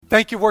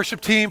Thank you,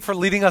 worship team, for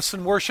leading us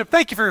in worship.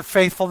 Thank you for your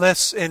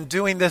faithfulness in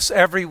doing this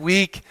every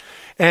week.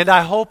 And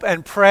I hope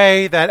and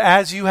pray that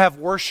as you have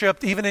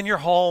worshiped, even in your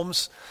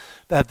homes,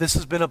 that this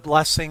has been a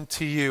blessing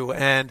to you.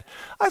 And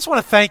I just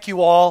want to thank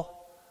you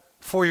all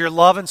for your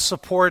love and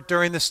support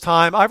during this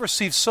time. I've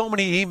received so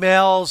many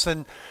emails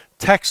and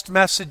text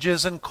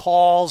messages and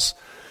calls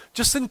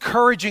just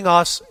encouraging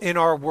us in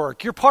our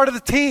work. You're part of the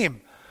team.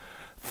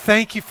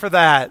 Thank you for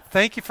that.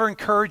 Thank you for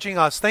encouraging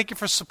us. Thank you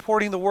for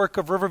supporting the work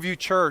of Riverview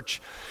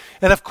Church.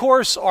 And of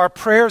course, our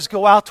prayers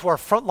go out to our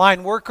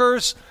frontline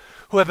workers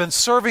who have been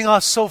serving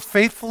us so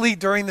faithfully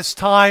during this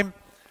time,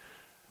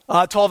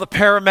 to all the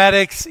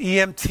paramedics,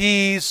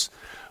 EMTs,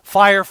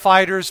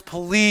 firefighters,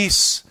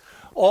 police,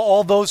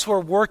 all those who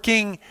are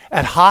working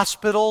at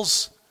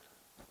hospitals,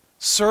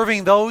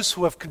 serving those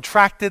who have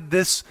contracted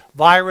this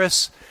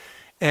virus.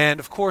 And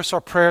of course,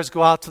 our prayers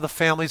go out to the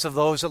families of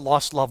those that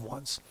lost loved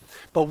ones.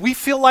 But we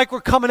feel like we're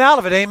coming out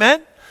of it,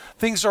 amen?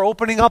 Things are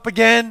opening up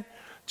again.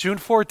 June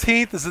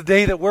 14th is the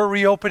day that we're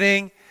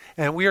reopening,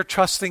 and we are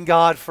trusting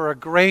God for a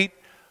great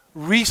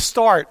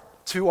restart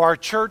to our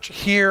church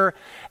here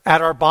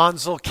at our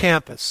Bonsall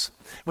campus.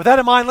 With that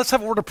in mind, let's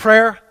have a word of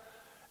prayer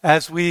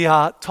as we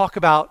talk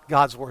about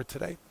God's word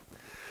today.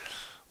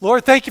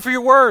 Lord, thank you for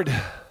your word.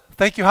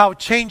 Thank you how it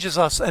changes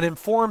us and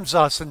informs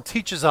us and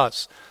teaches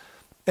us.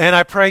 And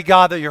I pray,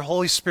 God, that your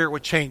Holy Spirit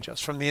would change us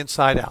from the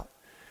inside out.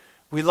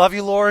 We love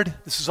you, Lord.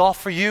 This is all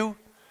for you.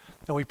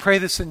 And we pray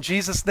this in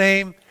Jesus'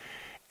 name.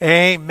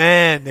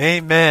 Amen.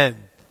 Amen.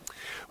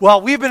 Well,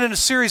 we've been in a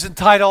series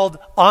entitled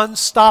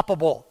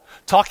Unstoppable,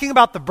 talking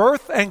about the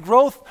birth and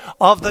growth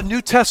of the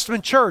New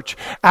Testament church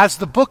as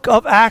the book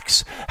of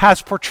Acts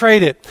has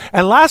portrayed it.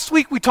 And last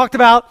week we talked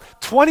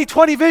about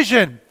 2020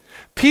 vision,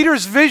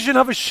 Peter's vision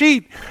of a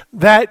sheep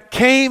that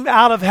came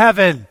out of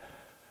heaven,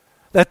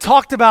 that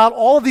talked about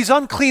all of these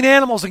unclean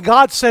animals. And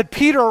God said,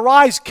 Peter,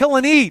 arise, kill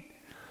and eat.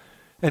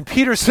 And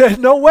Peter said,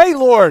 no way,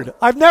 Lord,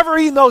 I've never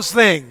eaten those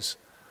things.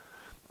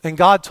 And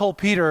God told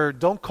Peter,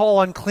 don't call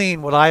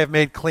unclean what I have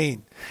made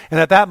clean. And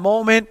at that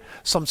moment,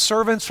 some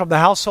servants from the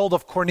household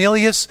of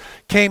Cornelius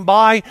came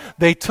by.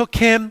 They took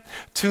him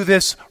to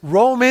this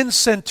Roman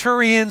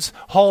centurion's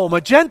home,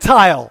 a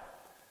Gentile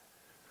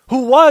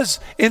who was,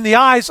 in the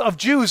eyes of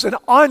Jews, an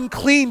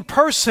unclean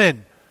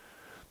person.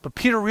 But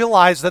Peter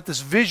realized that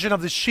this vision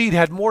of the sheep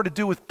had more to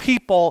do with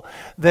people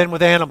than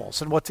with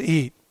animals and what to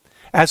eat.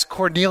 As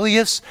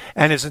Cornelius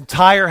and his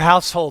entire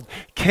household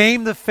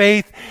came to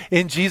faith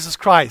in Jesus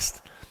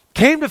Christ,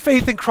 came to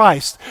faith in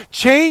Christ,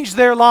 changed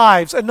their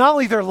lives, and not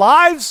only their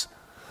lives,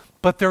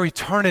 but their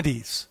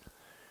eternities.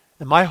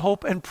 And my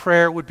hope and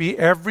prayer would be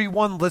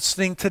everyone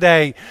listening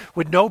today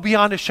would know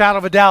beyond a shadow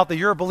of a doubt that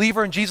you're a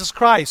believer in Jesus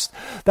Christ,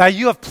 that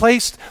you have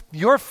placed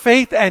your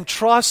faith and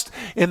trust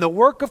in the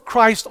work of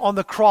Christ on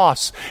the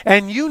cross.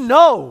 And you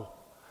know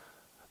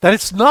that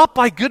it's not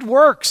by good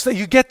works that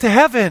you get to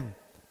heaven,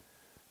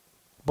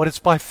 but it's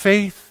by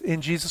faith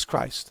in Jesus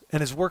Christ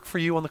and his work for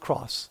you on the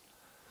cross.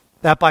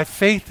 That by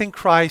faith in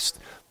Christ,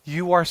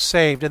 you are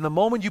saved. And the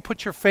moment you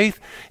put your faith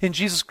in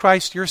Jesus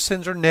Christ, your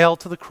sins are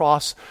nailed to the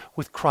cross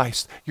with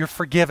Christ. You're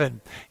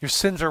forgiven. Your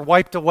sins are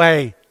wiped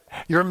away.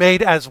 You're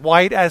made as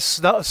white as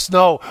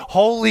snow,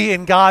 holy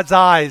in God's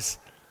eyes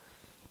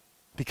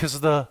because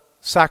of the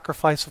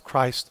sacrifice of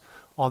Christ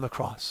on the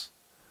cross.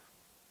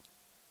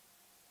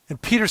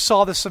 And Peter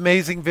saw this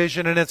amazing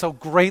vision, and it's a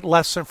great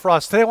lesson for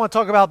us. Today I want to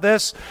talk about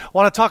this. I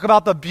want to talk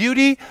about the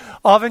beauty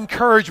of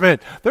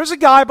encouragement. There's a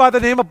guy by the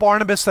name of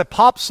Barnabas that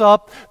pops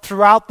up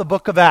throughout the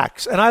book of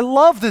Acts, and I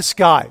love this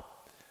guy.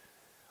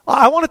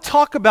 I want to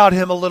talk about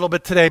him a little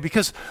bit today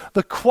because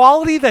the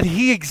quality that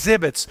he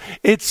exhibits,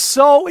 it's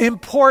so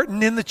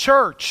important in the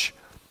church.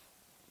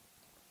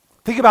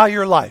 Think about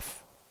your life.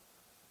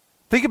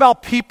 Think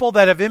about people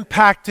that have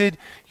impacted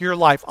your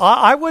life.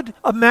 I would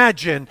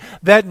imagine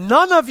that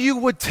none of you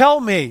would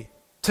tell me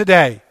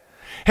today,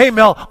 hey,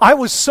 Mel, I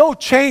was so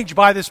changed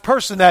by this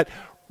person that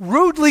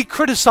rudely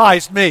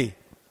criticized me,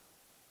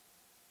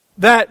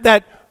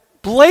 that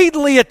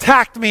blatantly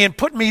attacked me and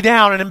put me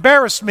down and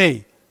embarrassed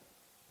me.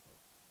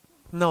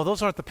 No,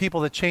 those aren't the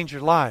people that change your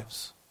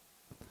lives.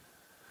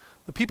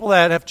 The people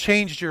that have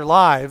changed your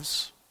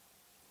lives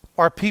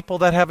are people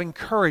that have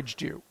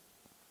encouraged you.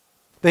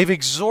 They've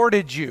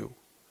exhorted you.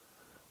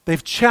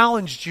 They've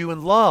challenged you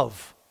in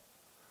love.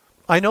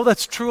 I know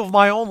that's true of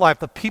my own life.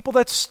 The people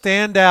that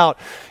stand out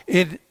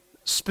in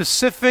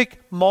specific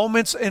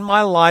moments in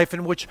my life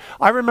in which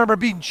I remember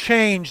being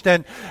changed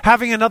and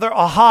having another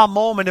aha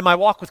moment in my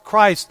walk with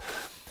Christ,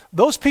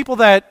 those people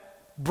that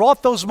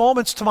brought those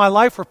moments to my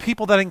life were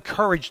people that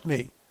encouraged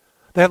me,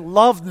 that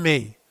loved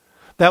me,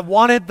 that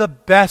wanted the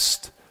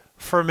best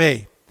for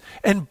me.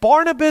 And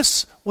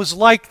Barnabas was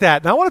like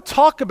that. And I want to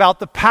talk about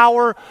the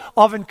power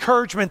of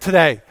encouragement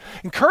today.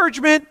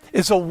 Encouragement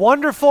is a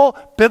wonderful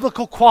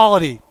biblical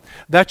quality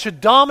that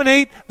should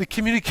dominate the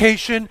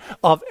communication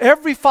of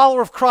every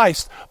follower of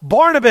Christ.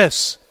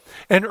 Barnabas,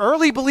 an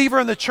early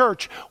believer in the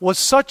church, was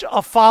such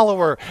a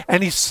follower,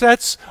 and he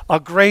sets a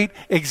great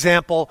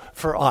example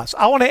for us.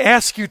 I want to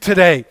ask you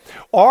today,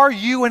 are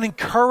you an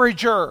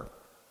encourager?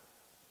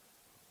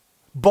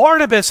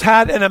 Barnabas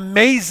had an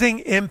amazing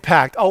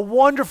impact, a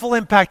wonderful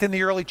impact in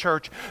the early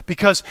church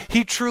because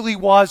he truly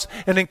was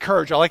an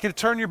encourager. I'd like you to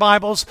turn your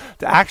Bibles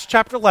to Acts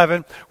chapter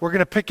 11. We're going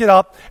to pick it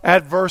up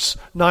at verse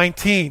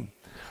 19.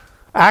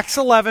 Acts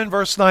 11,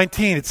 verse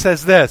 19, it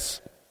says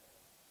this.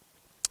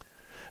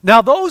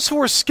 Now those who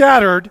were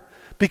scattered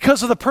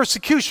because of the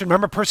persecution,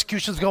 remember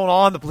persecution's going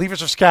on, the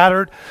believers are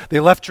scattered, they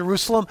left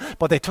Jerusalem,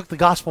 but they took the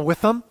gospel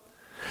with them,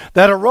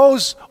 that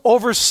arose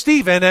over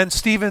Stephen and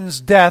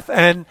Stephen's death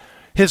and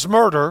his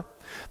murder,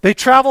 they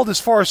traveled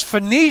as far as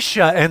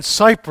Phoenicia and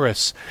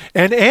Cyprus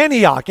and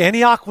Antioch.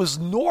 Antioch was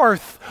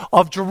north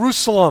of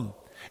Jerusalem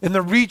in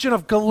the region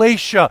of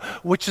Galatia,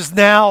 which is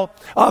now,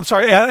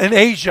 in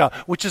Asia,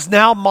 which is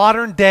now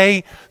modern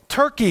day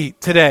Turkey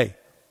today.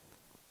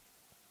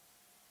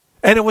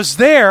 And it was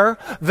there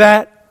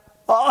that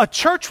a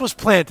church was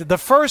planted, the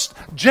first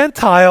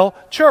Gentile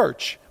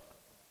church.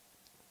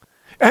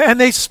 And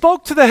they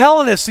spoke to the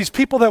Hellenists, these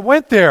people that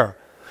went there,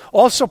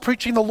 also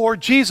preaching the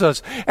Lord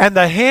Jesus, and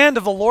the hand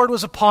of the Lord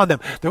was upon them.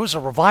 There was a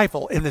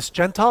revival in this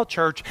Gentile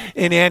church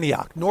in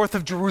Antioch, north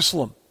of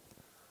Jerusalem.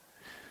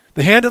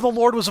 The hand of the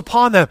Lord was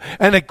upon them,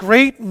 and a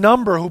great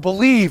number who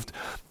believed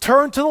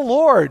turned to the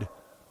Lord.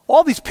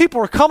 All these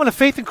people were coming to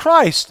faith in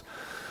Christ.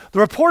 The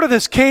report of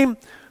this came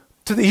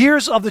to the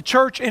ears of the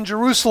church in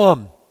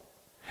Jerusalem.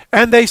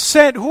 And they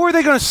sent, who are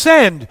they going to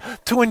send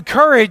to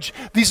encourage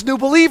these new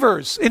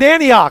believers in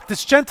Antioch,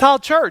 this Gentile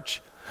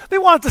church? They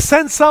wanted to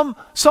send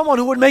someone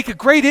who would make a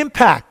great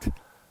impact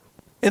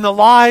in the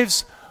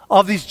lives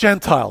of these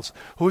Gentiles.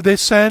 Who did they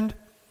send?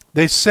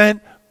 They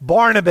sent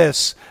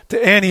Barnabas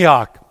to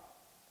Antioch.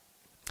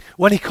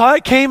 When he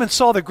came and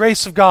saw the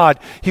grace of God,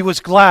 he was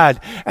glad,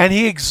 and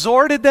he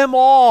exhorted them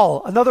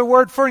all, another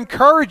word for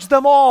encourage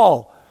them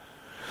all,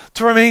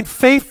 to remain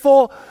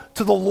faithful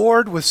to the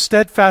Lord with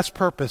steadfast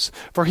purpose.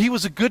 For he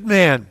was a good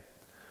man,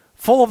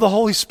 full of the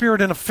Holy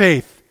Spirit and of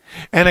faith,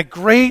 and a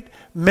great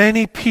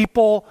many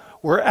people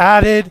were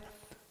added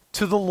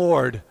to the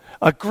Lord.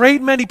 A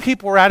great many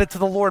people were added to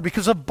the Lord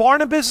because of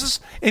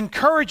Barnabas'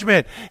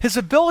 encouragement, his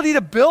ability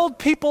to build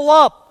people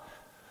up,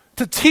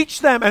 to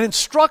teach them and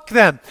instruct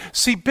them.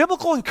 See,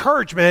 biblical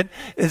encouragement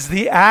is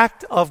the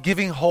act of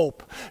giving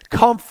hope,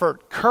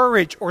 comfort,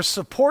 courage, or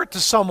support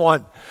to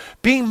someone,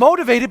 being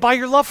motivated by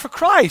your love for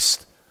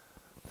Christ.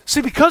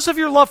 See, because of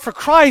your love for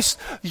Christ,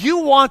 you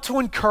want to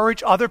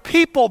encourage other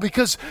people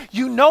because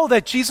you know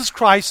that Jesus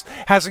Christ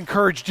has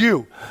encouraged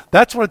you.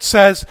 That's what it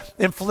says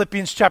in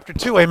Philippians chapter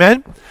 2,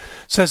 amen? It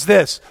says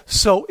this,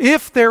 so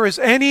if there is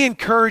any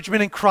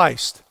encouragement in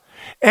Christ,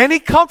 any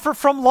comfort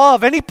from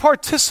love, any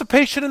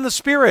participation in the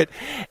Spirit,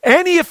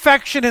 any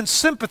affection and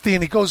sympathy,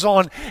 and he goes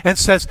on and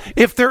says,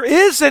 if there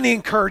is any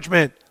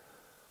encouragement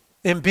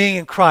in being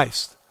in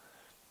Christ,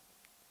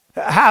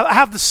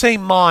 have the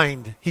same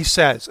mind, he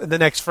says in the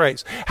next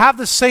phrase. Have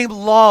the same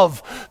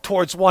love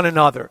towards one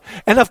another.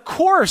 And of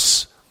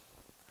course,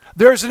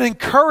 there's an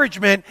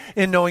encouragement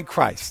in knowing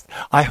Christ.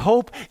 I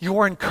hope you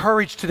are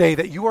encouraged today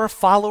that you are a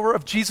follower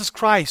of Jesus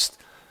Christ.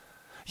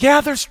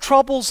 Yeah, there's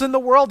troubles in the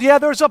world. Yeah,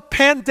 there's a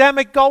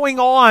pandemic going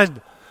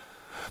on.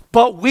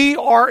 But we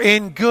are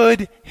in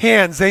good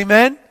hands.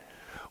 Amen?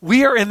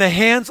 We are in the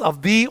hands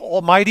of the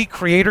Almighty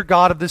Creator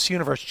God of this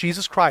universe,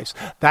 Jesus Christ.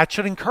 That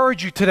should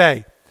encourage you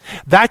today.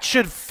 That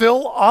should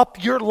fill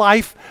up your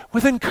life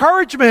with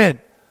encouragement,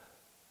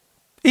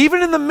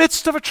 even in the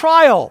midst of a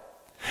trial.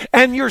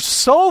 And you're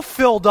so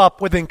filled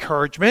up with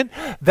encouragement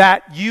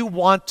that you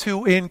want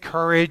to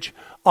encourage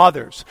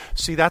others.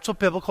 See, that's what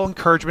biblical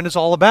encouragement is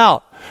all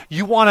about.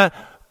 You want to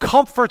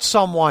comfort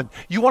someone.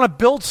 You want to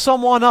build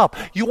someone up.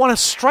 You want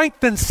to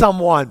strengthen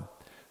someone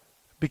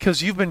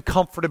because you've been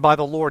comforted by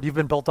the Lord. You've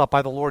been built up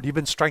by the Lord. You've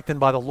been strengthened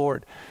by the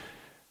Lord.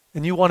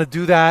 And you want to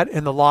do that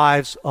in the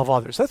lives of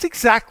others. That's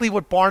exactly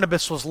what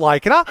Barnabas was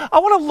like. And I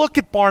want to look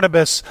at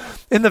Barnabas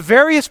in the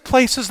various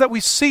places that we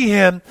see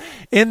him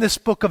in this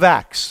book of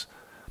Acts.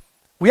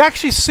 We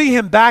actually see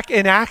him back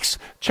in Acts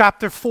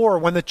chapter 4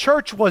 when the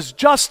church was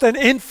just an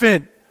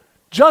infant,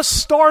 just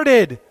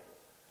started.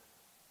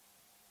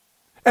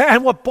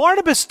 And what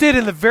Barnabas did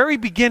in the very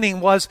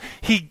beginning was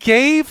he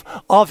gave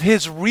of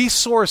his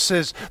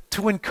resources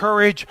to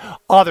encourage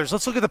others.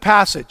 Let's look at the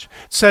passage.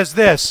 It says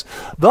this,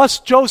 thus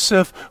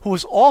Joseph, who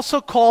was also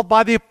called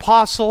by the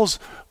apostles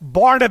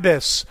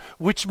Barnabas,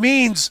 which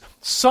means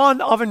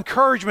son of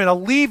encouragement, a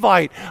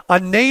Levite, a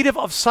native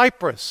of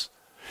Cyprus.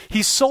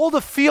 He sold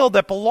a field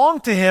that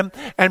belonged to him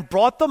and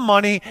brought the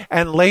money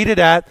and laid it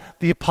at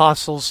the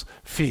apostles'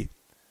 feet.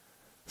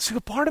 See,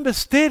 what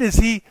Barnabas did is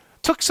he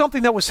took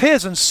something that was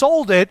his and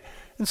sold it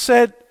and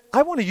said,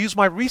 I want to use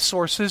my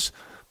resources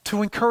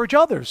to encourage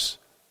others.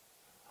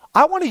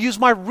 I want to use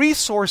my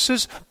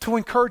resources to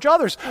encourage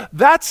others.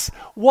 That's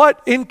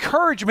what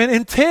encouragement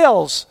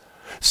entails.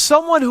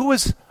 Someone who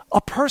is a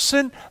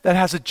person that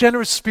has a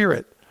generous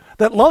spirit,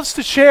 that loves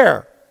to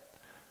share.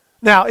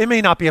 Now, it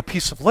may not be a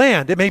piece of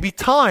land. It may be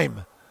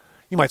time.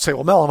 You might say,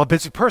 well, Mel, I'm a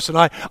busy person.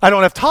 I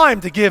don't have time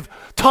to give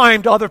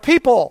time to other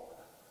people.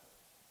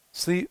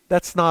 See,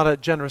 that's not a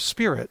generous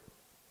spirit.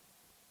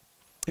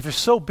 If you're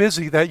so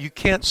busy that you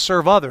can't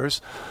serve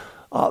others,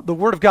 the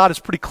Word of God is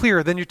pretty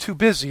clear, then you're too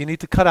busy. You need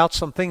to cut out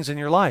some things in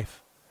your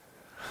life.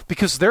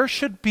 Because there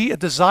should be a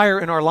desire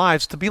in our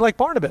lives to be like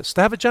Barnabas,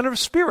 to have a generous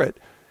spirit.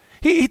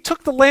 He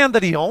took the land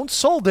that he owned,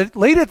 sold it,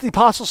 laid it at the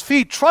apostles'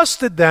 feet,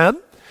 trusted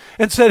them,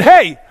 and said,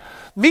 hey,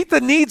 meet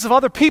the needs of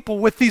other people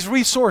with these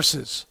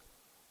resources.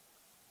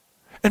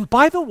 And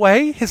by the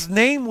way, his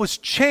name was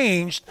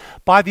changed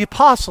by the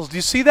apostles. Do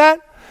you see that?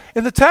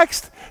 In the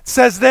text, it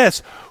says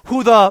this,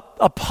 who the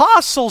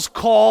apostles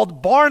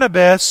called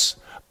Barnabas.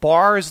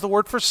 Bar is the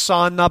word for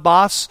son.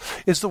 Nabas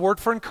is the word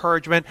for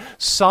encouragement.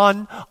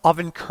 Son of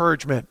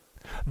encouragement.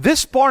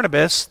 This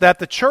Barnabas that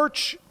the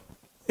church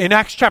in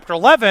Acts chapter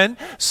 11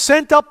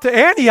 sent up to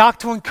Antioch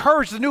to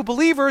encourage the new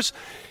believers,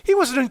 he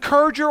was an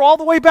encourager all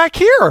the way back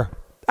here.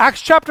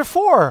 Acts chapter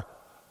 4.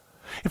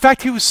 In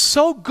fact, he was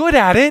so good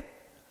at it,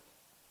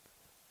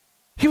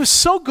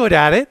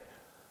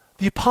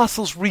 the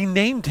apostles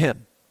renamed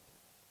him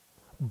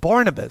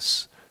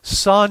Barnabas,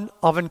 son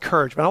of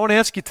encouragement. I want to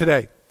ask you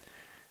today,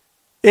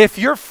 if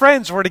your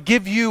friends were to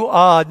give you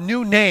a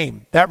new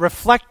name that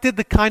reflected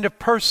the kind of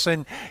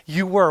person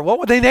you were, what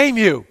would they name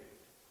you?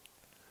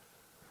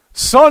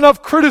 Son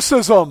of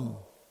criticism,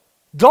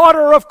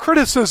 daughter of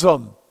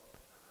criticism,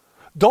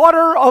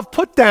 daughter of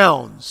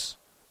put-downs,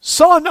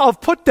 son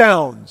of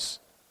put-downs,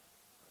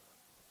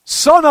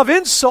 son of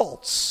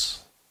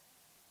insults.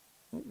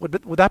 Would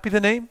that be the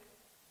name?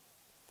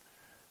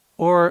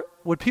 Or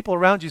would people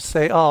around you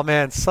say, oh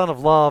man, son of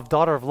love,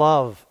 daughter of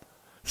love,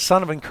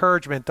 son of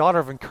encouragement, daughter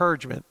of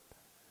encouragement?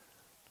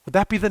 Would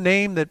that be the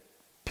name that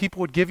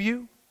people would give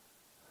you?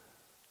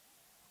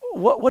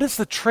 What is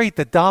the trait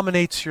that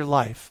dominates your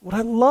life? What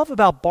I love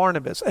about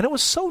Barnabas, and it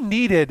was so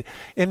needed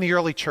in the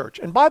early church,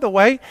 and by the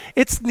way,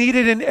 it's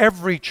needed in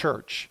every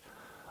church.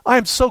 I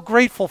am so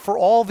grateful for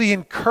all the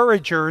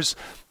encouragers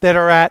that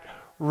are at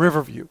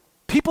Riverview.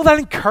 People that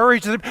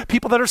encourage,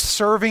 people that are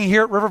serving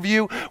here at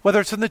Riverview, whether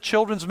it's in the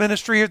children's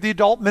ministry or the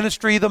adult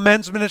ministry, the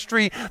men's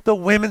ministry, the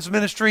women's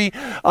ministry,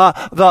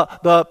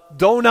 the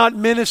donut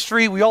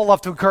ministry. We all love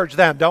to encourage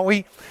them, don't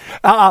we?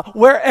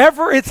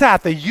 Wherever it's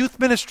at, the youth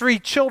ministry,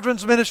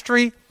 children's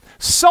ministry,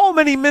 so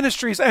many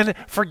ministries. And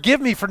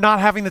forgive me for not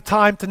having the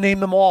time to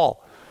name them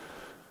all.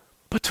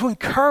 But to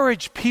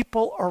encourage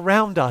people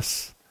around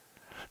us,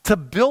 to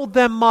build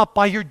them up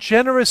by your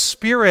generous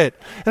spirit.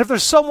 And if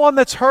there's someone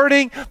that's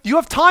hurting, you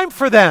have time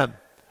for them.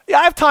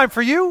 Yeah, I have time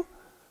for you.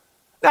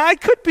 Now, it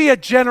could be a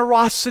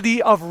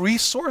generosity of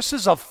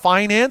resources, of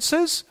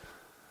finances,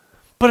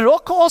 but it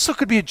also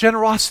could be a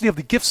generosity of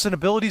the gifts and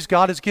abilities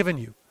God has given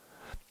you.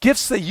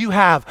 Gifts that you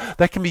have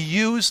that can be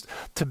used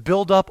to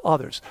build up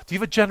others. Do you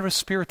have a generous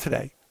spirit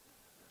today?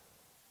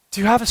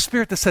 Do you have a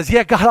spirit that says,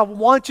 yeah, God, I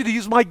want you to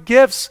use my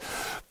gifts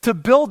to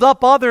build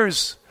up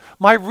others?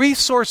 My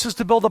resources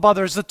to build up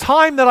others, the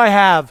time that I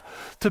have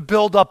to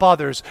build up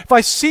others. If I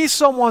see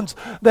someone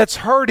that's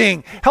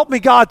hurting, help me,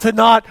 God, to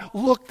not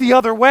look the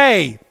other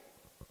way,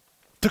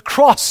 to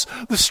cross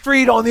the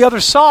street on the other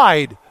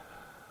side,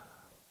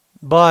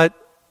 but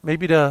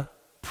maybe to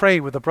pray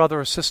with a brother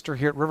or sister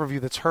here at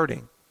Riverview that's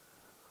hurting,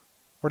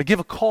 or to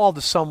give a call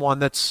to someone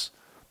that's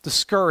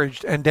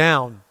discouraged and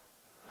down,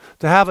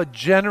 to have a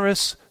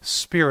generous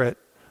spirit,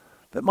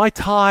 that my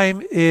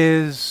time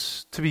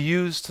is to be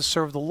used to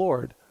serve the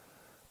Lord.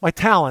 My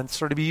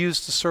talents are to be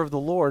used to serve the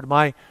Lord.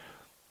 My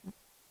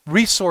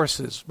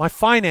resources, my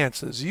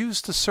finances,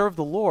 used to serve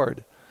the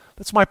Lord.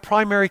 That's my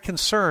primary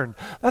concern.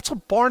 That's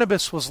what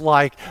Barnabas was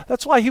like.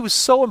 That's why he was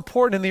so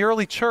important in the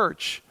early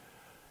church.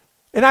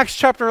 In Acts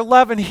chapter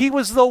 11, he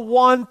was the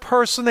one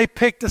person they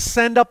picked to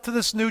send up to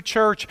this new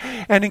church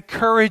and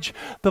encourage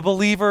the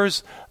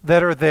believers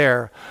that are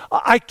there.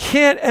 I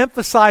can't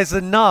emphasize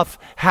enough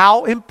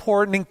how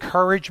important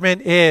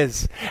encouragement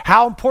is,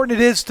 how important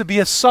it is to be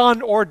a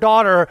son or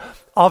daughter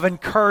of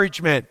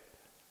encouragement.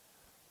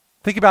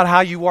 Think about how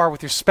you are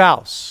with your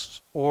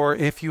spouse, or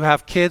if you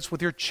have kids,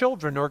 with your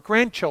children or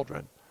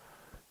grandchildren.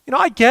 You know,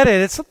 I get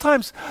it. It's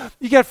sometimes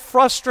you get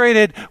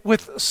frustrated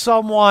with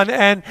someone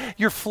and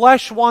your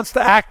flesh wants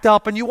to act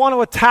up and you want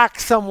to attack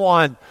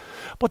someone.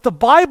 But the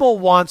Bible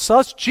wants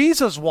us,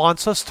 Jesus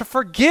wants us to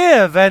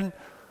forgive and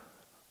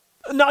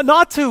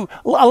not to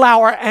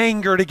allow our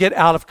anger to get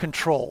out of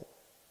control.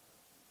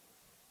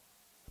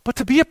 But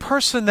to be a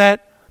person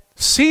that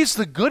sees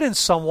the good in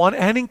someone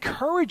and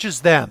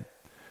encourages them.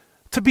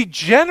 To be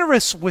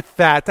generous with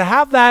that, to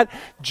have that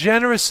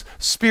generous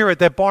spirit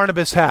that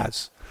Barnabas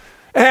has.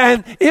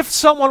 And if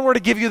someone were to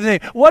give you the name,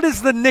 what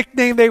is the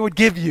nickname they would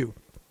give you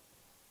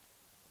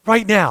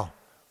right now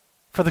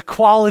for the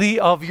quality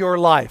of your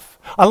life?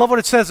 I love what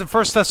it says in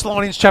 1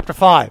 Thessalonians chapter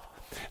 5.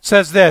 It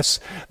says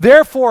this,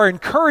 therefore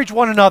encourage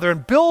one another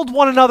and build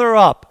one another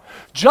up,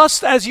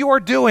 just as you are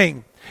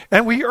doing.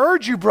 And we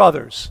urge you,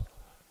 brothers,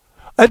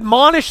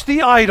 admonish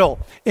the idle,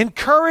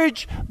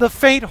 encourage the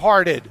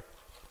faint-hearted,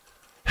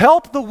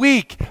 help the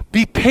weak,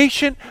 be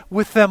patient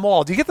with them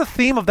all. Do you get the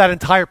theme of that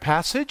entire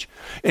passage?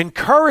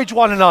 Encourage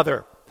one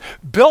another,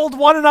 build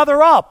one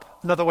another up.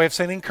 Another way of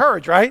saying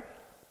encourage, right?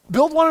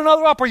 Build one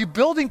another up. Are you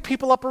building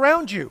people up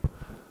around you?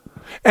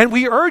 And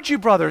we urge you,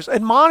 brothers,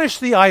 admonish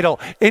the idle,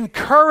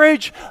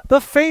 encourage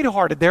the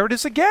faint-hearted. There it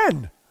is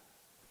again.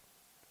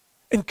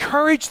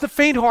 Encourage the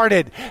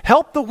faint-hearted,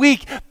 help the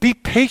weak, be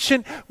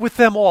patient with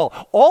them all.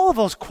 All of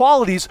those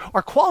qualities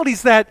are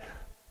qualities that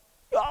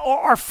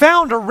are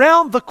found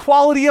around the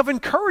quality of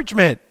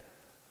encouragement.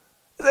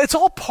 It's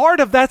all part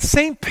of that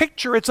same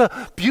picture. It's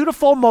a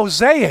beautiful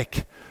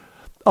mosaic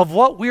of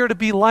what we are to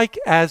be like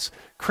as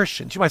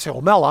Christians. You might say,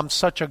 well, Mel, I'm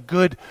such a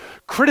good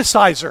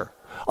criticizer.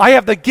 I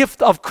have the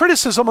gift of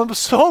criticism. I'm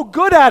so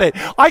good at it.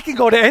 I can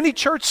go to any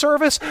church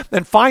service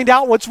and find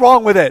out what's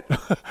wrong with it.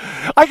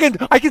 I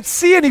can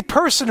see any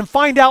person and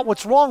find out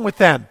what's wrong with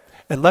them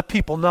and let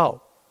people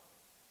know.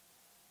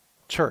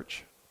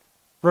 Church,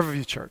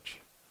 Riverview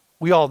Church,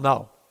 we all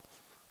know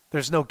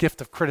there's no gift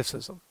of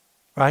criticism,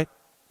 right?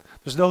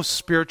 There's no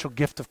spiritual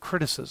gift of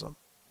criticism.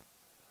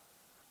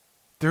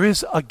 There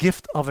is a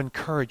gift of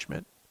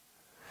encouragement.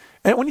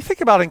 And when you think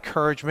about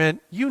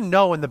encouragement, you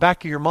know in the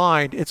back of your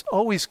mind, it's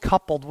always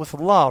coupled with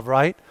love,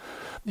 right?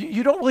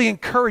 You don't really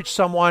encourage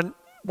someone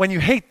when you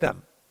hate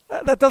them.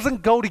 That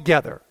doesn't go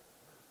together.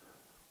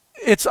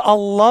 It's a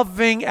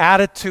loving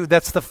attitude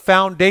that's the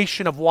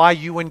foundation of why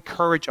you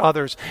encourage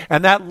others.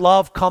 And that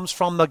love comes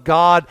from the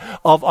God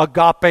of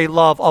agape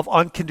love, of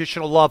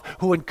unconditional love,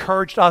 who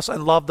encouraged us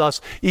and loved us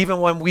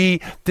even when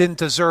we didn't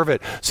deserve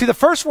it. See, the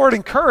first word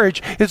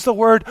encourage is the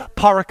word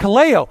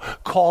parakaleo,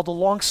 called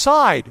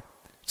alongside.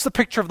 It's the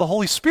picture of the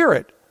Holy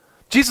Spirit.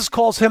 Jesus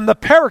calls him the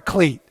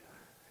Paraclete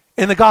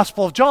in the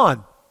Gospel of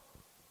John.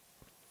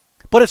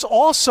 But it's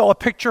also a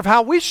picture of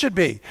how we should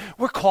be.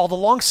 We're called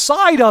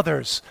alongside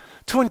others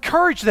to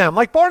encourage them,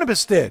 like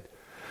Barnabas did.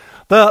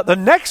 The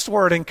next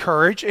word,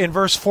 encourage, in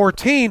verse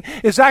 14,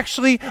 is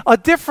actually a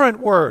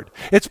different word.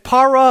 It's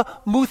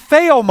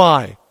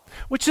paramutheomai,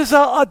 which is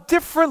a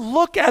different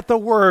look at the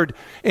word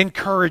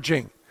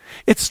encouraging.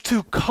 It's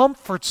to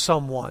comfort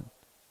someone.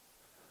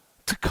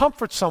 To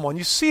comfort someone.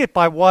 You see it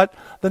by what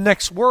the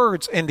next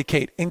words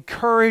indicate.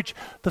 Encourage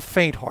the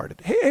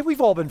faint-hearted. Hey,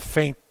 we've all been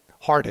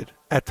faint-hearted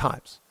at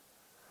times.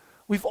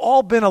 We've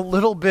all been a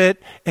little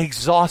bit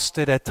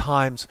exhausted at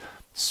times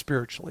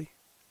spiritually.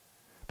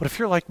 But if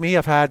you're like me,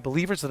 I've had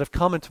believers that have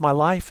come into my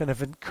life and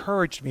have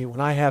encouraged me when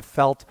I have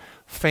felt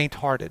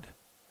faint-hearted.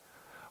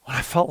 When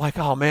I felt like,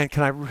 oh man,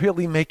 can I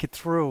really make it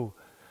through?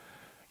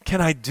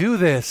 Can I do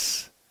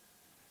this?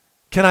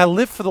 Can I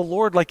live for the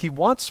Lord like He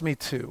wants me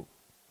to?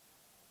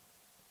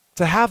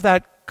 To have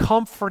that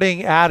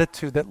comforting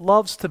attitude that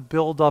loves to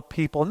build up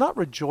people, not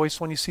rejoice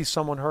when you see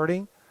someone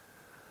hurting.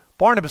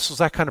 Barnabas was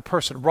that kind of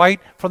person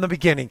right from the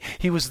beginning.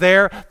 He was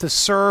there to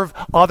serve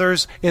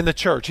others in the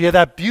church. He had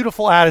that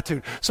beautiful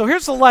attitude. So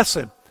here's the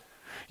lesson.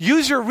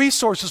 Use your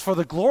resources for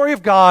the glory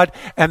of God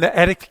and the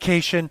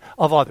edification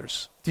of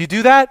others. Do you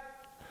do that?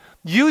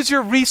 Use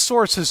your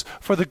resources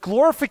for the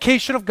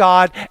glorification of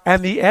God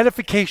and the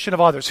edification of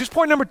others. Here's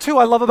point number 2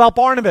 I love about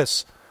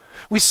Barnabas.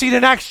 We see it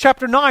in Acts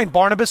chapter 9.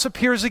 Barnabas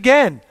appears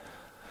again.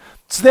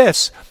 It's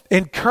this: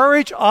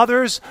 encourage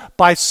others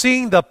by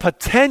seeing the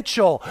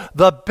potential,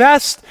 the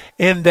best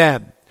in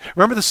them.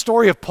 Remember the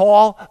story of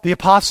Paul, the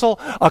apostle,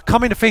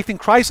 coming to faith in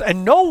Christ,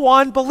 and no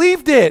one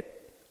believed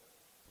it.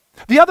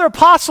 The other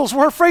apostles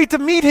were afraid to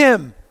meet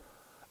him.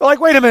 They're like,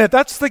 wait a minute,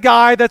 that's the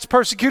guy that's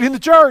persecuting the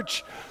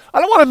church.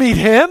 I don't want to meet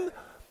him.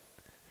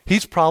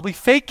 He's probably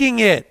faking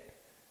it.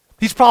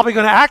 He's probably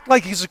going to act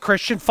like he's a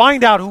Christian,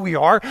 find out who we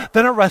are,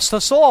 then arrest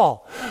us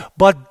all.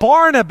 But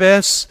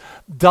Barnabas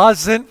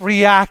doesn't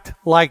react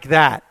like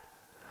that.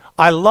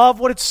 I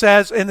love what it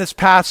says in this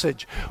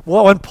passage.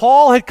 Well, when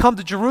Paul had come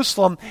to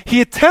Jerusalem,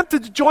 he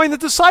attempted to join the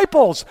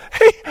disciples.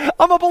 Hey,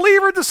 I'm a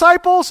believer,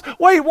 disciples.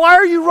 Wait, why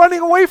are you running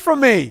away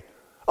from me?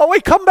 Oh,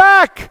 wait, come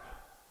back.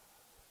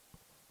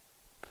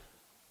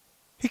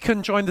 He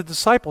couldn't join the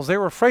disciples. They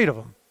were afraid of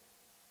him.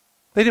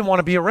 They didn't want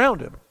to be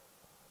around him.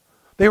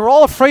 They were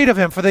all afraid of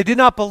him, for they did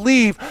not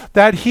believe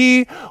that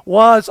he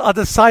was a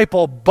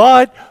disciple.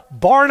 But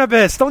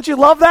Barnabas, don't you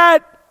love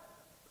that?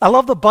 I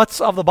love the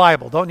buts of the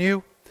Bible, don't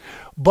you?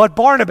 But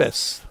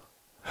Barnabas,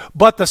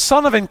 but the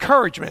son of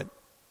encouragement,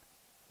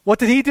 what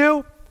did he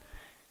do?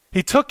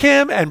 He took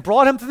him and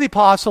brought him to the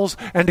apostles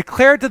and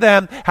declared to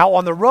them how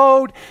on the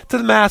road to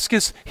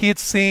Damascus he had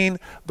seen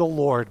the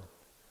Lord.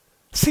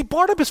 See,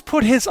 Barnabas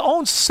put his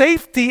own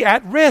safety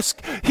at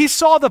risk. He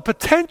saw the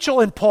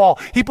potential in Paul.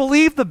 He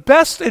believed the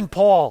best in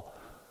Paul,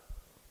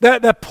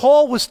 that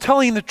Paul was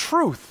telling the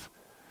truth.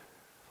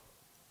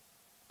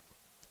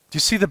 Do you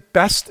see the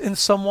best in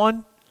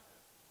someone?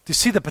 Do you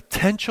see the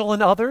potential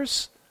in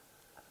others?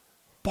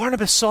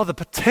 Barnabas saw the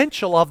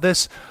potential of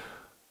this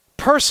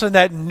person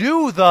that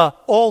knew the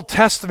Old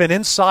Testament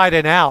inside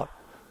and out.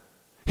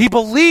 He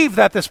believed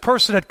that this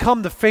person had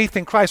come to faith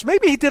in Christ.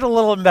 Maybe he did a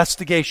little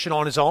investigation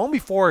on his own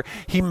before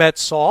he met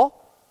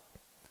Saul.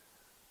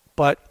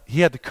 But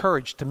he had the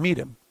courage to meet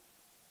him,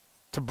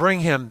 to bring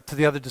him to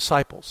the other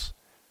disciples,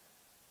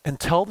 and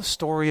tell the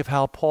story of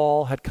how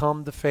Paul had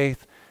come to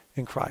faith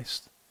in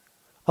Christ.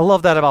 I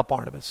love that about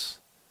Barnabas.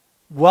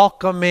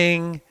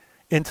 Welcoming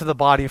into the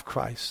body of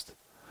Christ.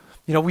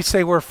 You know, we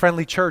say we're a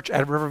friendly church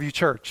at Riverview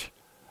Church,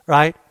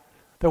 right?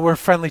 that we're a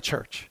friendly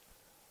church.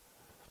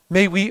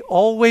 May we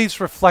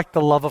always reflect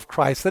the love of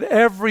Christ, that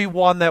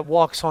everyone that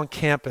walks on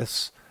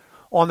campus,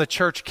 on the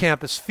church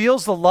campus,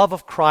 feels the love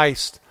of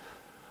Christ,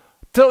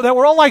 that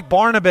we're all like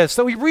Barnabas,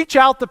 that we reach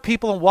out to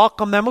people and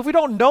welcome them. If we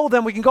don't know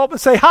them, we can go up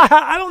and say, hi,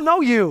 I don't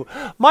know you.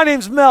 My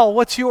name's Mel,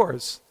 what's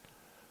yours?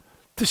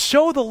 To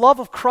show the love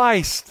of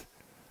Christ.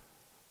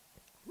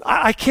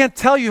 I can't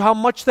tell you how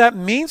much that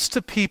means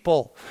to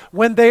people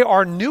when they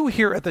are new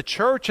here at the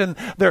church and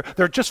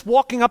they're just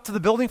walking up to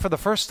the building for the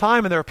first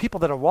time, and there are people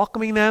that are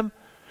welcoming them,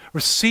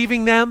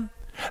 receiving them,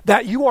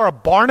 that you are a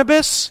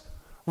Barnabas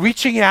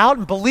reaching out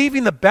and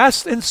believing the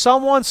best in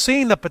someone,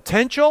 seeing the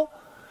potential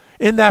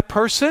in that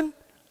person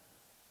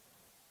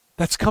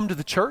that's come to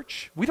the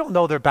church. We don't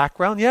know their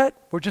background yet.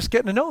 We're just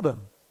getting to know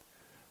them.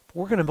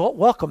 We're going to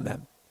welcome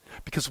them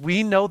because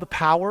we know the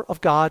power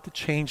of God to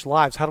change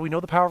lives. How do we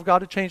know the power of God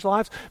to change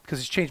lives? Because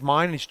he's changed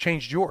mine and he's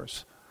changed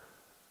yours.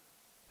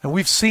 And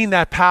we've seen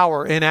that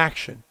power in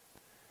action.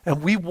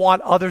 And we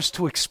want others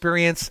to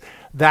experience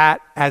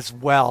that as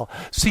well.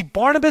 See,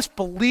 Barnabas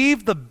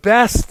believed the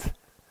best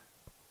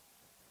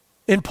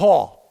in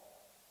Paul.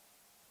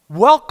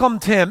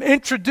 Welcomed him,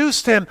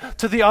 introduced him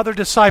to the other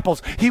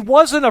disciples. He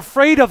wasn't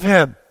afraid of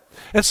him.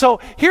 And so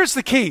here's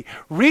the key.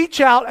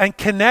 Reach out and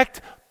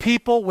connect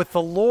people with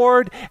the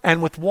Lord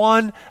and with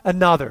one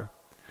another.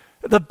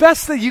 The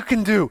best that you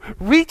can do,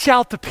 reach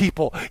out to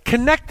people,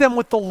 connect them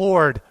with the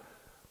Lord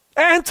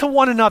and to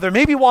one another.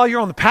 Maybe while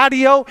you're on the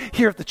patio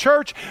here at the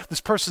church,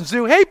 this person's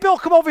new. Hey, Bill,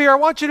 come over here. I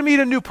want you to meet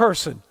a new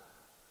person.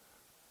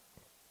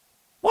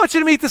 I want you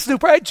to meet this new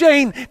person. Hey,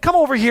 Jane, come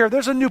over here.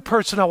 There's a new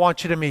person I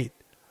want you to meet.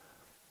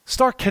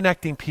 Start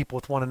connecting people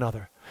with one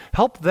another.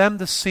 Help them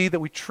to see that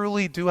we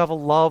truly do have a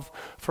love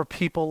for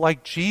people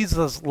like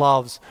Jesus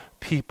loves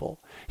people.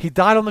 He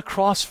died on the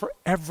cross for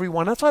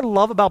everyone. That's what I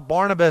love about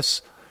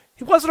Barnabas.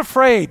 He wasn't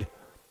afraid.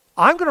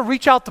 I'm going to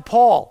reach out to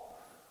Paul.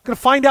 I'm going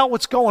to find out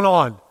what's going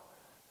on.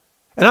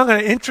 And I'm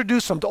going to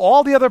introduce him to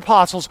all the other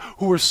apostles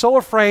who were so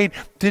afraid,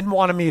 didn't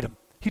want to meet him.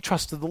 He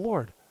trusted the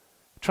Lord,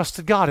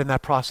 trusted God in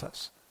that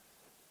process.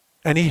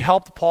 And he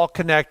helped Paul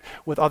connect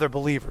with other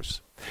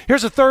believers.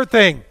 Here's a third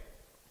thing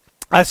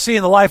I see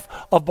in the life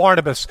of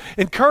Barnabas.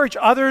 Encourage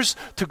others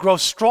to grow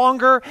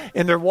stronger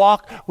in their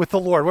walk with the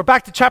Lord. We're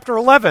back to chapter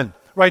 11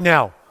 right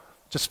now.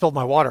 Just spilled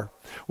my water.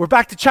 We're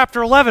back to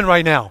chapter 11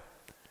 right now.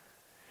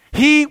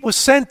 He was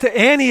sent to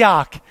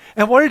Antioch.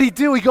 And what did he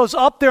do? He goes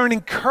up there and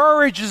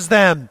encourages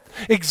them,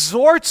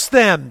 exhorts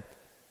them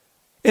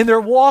in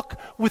their walk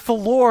with the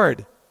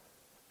Lord.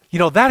 You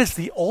know, that is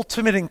the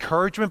ultimate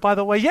encouragement, by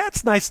the way. Yeah,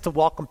 it's nice to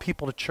welcome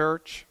people to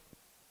church.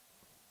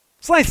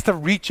 It's nice to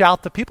reach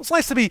out to people. It's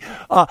nice to be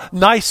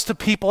nice to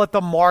people at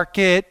the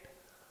market,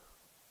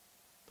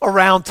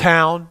 around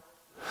town.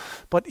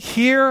 But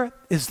here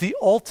is the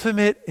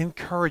ultimate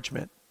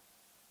encouragement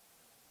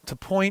to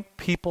point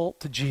people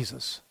to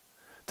Jesus,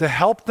 to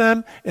help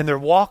them in their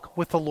walk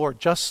with the Lord,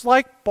 just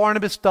like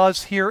Barnabas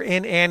does here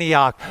in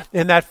Antioch,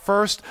 in that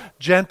first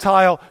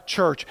Gentile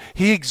church.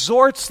 He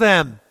exhorts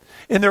them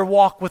in their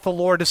walk with the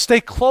Lord to stay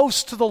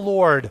close to the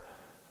Lord.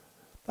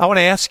 I want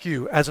to ask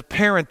you, as a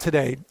parent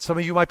today, some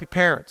of you might be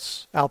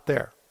parents out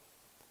there,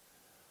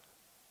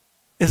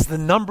 is the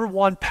number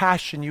one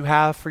passion you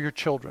have for your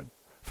children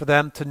for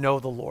them to know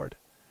the Lord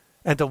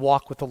and to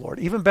walk with the Lord?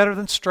 Even better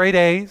than straight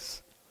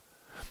A's,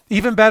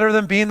 even better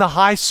than being the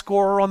high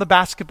scorer on the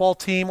basketball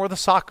team or the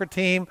soccer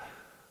team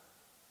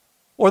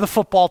or the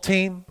football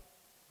team.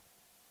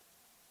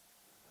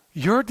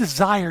 Your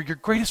desire, your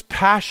greatest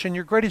passion,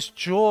 your greatest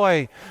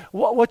joy,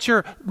 what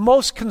you're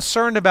most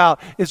concerned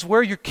about is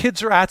where your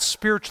kids are at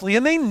spiritually.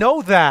 And they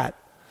know that.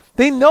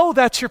 They know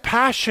that's your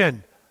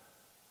passion.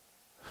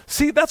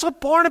 See, that's what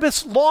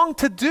Barnabas longed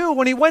to do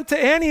when he went to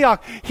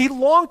Antioch. He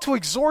longed to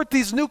exhort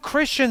these new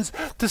Christians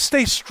to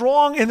stay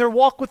strong in their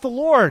walk with the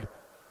Lord,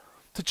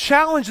 to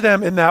challenge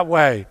them in that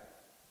way,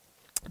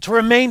 to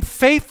remain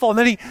faithful. And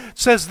then he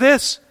says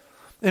this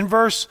in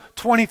verse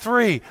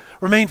 23,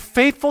 remain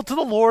faithful to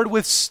the Lord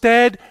with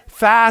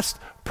steadfast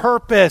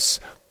purpose.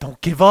 Don't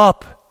give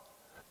up.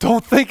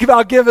 Don't think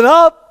about giving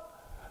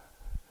up.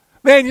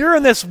 Man, you're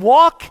in this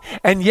walk,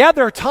 and yeah,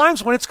 there are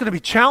times when it's going to be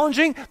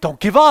challenging. Don't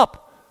give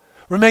up.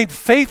 Remain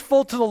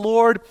faithful to the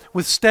Lord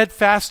with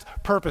steadfast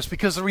purpose,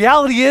 because the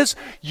reality is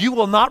you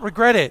will not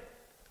regret it.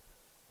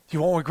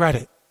 You won't regret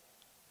it.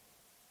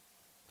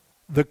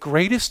 The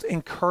greatest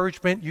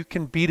encouragement you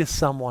can be to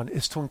someone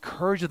is to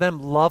encourage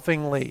them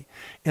lovingly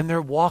in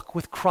their walk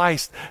with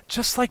Christ,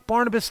 just like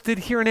Barnabas did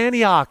here in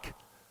Antioch.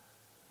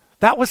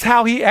 That was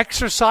how he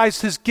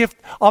exercised his gift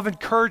of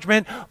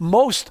encouragement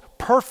most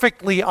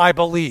perfectly, I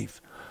believe,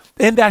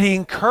 in that he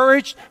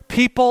encouraged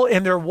people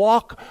in their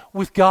walk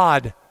with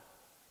God.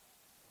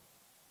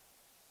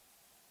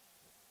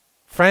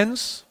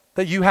 Friends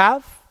that you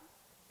have,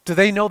 do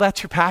they know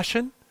that's your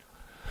passion?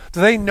 Do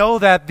they know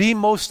that the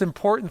most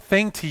important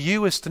thing to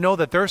you is to know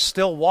that they're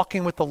still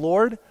walking with the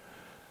Lord?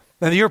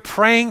 And you're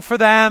praying for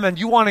them and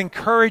you want to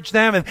encourage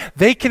them and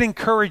they can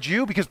encourage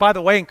you, because, by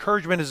the way,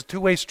 encouragement is a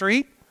two-way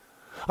street.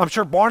 I'm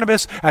sure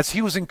Barnabas, as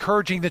he was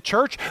encouraging the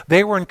church,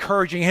 they were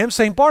encouraging him,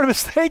 saying,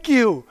 Barnabas, thank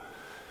you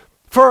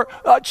for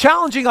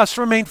challenging us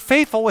to remain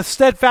faithful with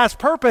steadfast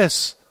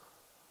purpose.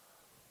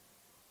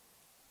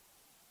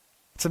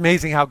 It's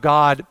amazing how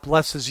God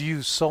blesses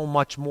you so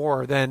much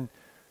more than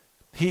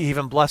he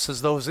even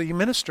blesses those that you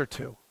minister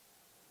to.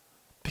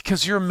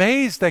 Because you're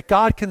amazed that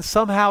God can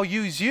somehow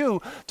use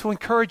you to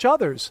encourage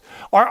others.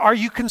 Are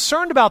you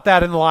concerned about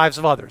that in the lives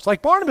of others?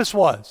 Like Barnabas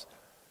was.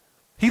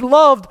 He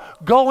loved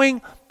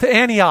going to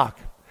Antioch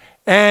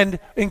and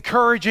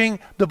encouraging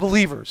the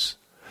believers.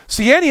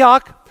 See,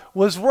 Antioch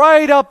was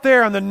right up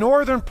there in the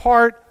northern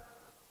part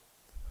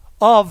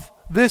of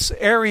this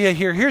area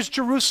here. Here's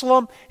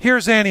Jerusalem,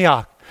 here's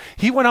Antioch.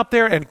 He went up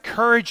there and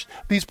encouraged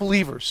these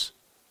believers.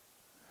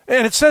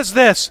 And it says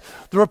this,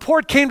 the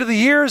report came to the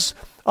ears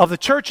of the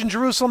church in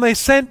Jerusalem. They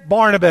sent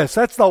Barnabas.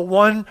 That's the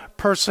one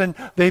person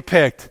they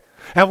picked.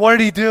 And what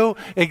did he do?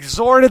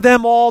 Exhorted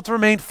them all to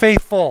remain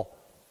faithful.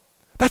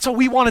 That's what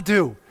we want to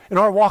do in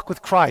our walk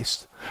with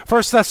Christ.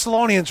 1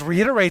 Thessalonians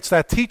reiterates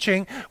that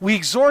teaching. We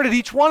exhorted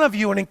each one of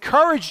you and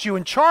encouraged you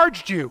and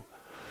charged you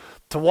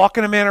to walk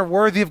in a manner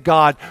worthy of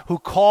God who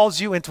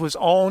calls you into his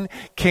own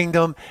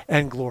kingdom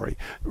and glory.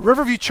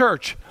 Riverview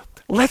Church,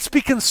 let's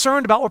be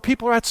concerned about where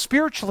people are at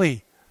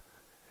spiritually.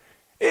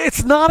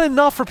 It's not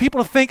enough for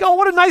people to think, oh,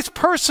 what a nice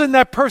person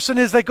that person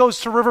is that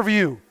goes to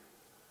Riverview.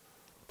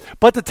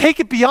 But to take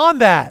it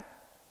beyond that,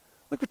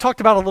 like we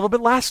talked about a little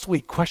bit last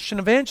week, question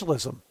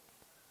evangelism.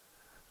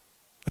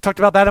 I talked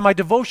about that in my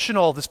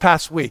devotional this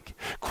past week.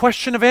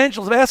 Question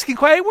evangelism, asking,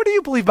 hey, what do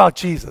you believe about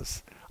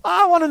Jesus?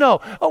 I want to know,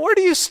 where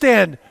do you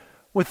stand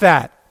with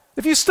that?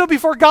 If you stood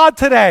before God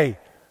today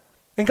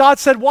and God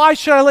said, why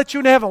should I let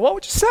you in heaven? What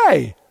would you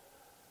say?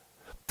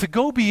 To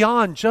go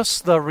beyond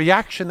just the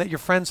reaction that your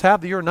friends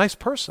have that you're a nice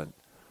person,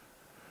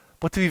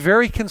 but to be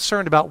very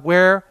concerned about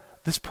where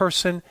this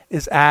person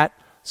is at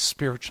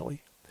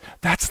spiritually.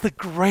 That's the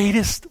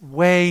greatest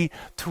way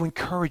to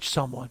encourage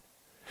someone,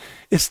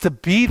 is to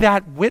be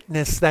that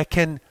witness that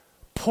can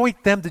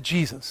point them to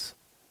Jesus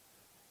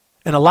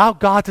and allow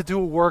God to do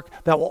a work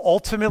that will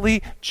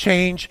ultimately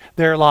change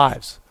their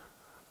lives.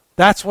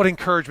 That's what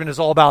encouragement is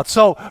all about.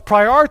 So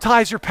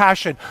prioritize your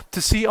passion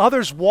to see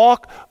others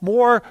walk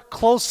more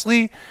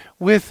closely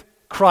with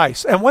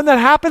Christ. And when that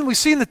happened, we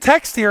see in the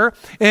text here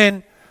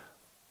in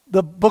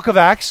the book of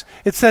Acts,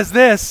 it says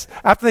this,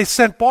 after they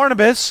sent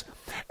Barnabas,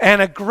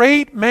 and a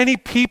great many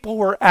people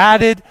were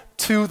added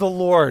to the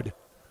Lord.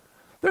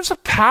 There's a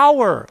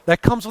power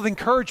that comes with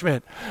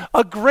encouragement.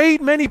 A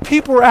great many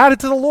people were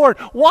added to the Lord.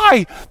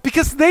 Why?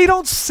 Because they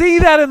don't see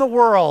that in the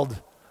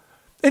world.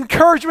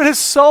 Encouragement is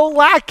so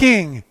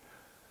lacking.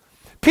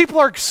 People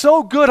are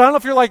so good. I don't know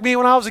if you're like me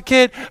when I was a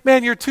kid.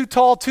 Man, you're too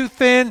tall, too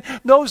thin,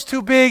 nose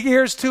too big,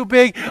 ears too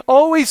big.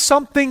 Always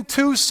something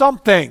to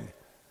something.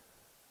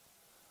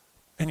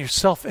 And your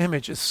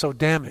self-image is so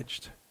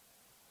damaged.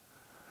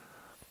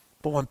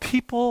 But when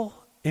people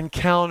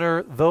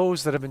encounter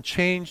those that have been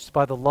changed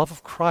by the love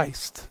of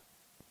Christ,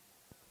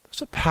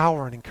 there's a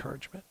power in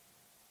encouragement.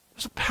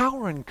 There's a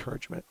power in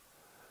encouragement.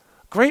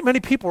 Great many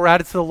people were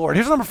added to the Lord.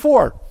 Here's number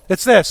 4.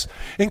 It's this.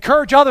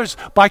 Encourage others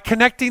by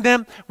connecting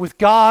them with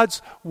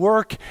God's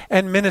work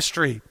and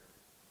ministry.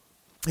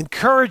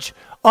 Encourage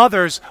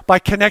others by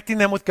connecting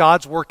them with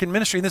God's work and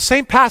ministry. In the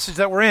same passage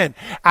that we're in,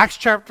 Acts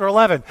chapter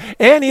 11,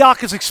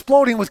 Antioch is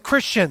exploding with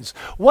Christians.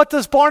 What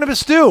does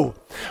Barnabas do?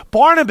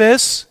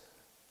 Barnabas,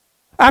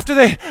 after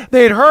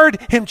they had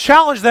heard him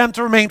challenge them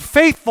to remain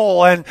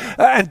faithful and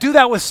do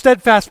that with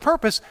steadfast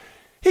purpose,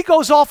 he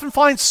goes off and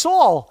finds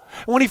Saul.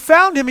 And when he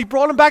found him, he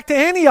brought him back to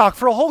Antioch.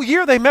 For a whole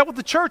year, they met with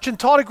the church and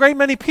taught a great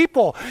many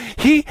people.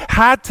 He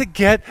had to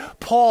get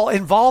Paul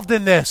involved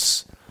in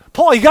this.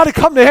 Paul, you got to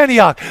come to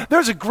Antioch.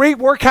 There's a great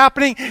work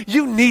happening.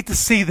 You need to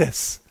see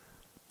this.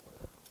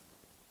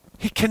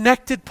 He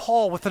connected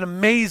Paul with an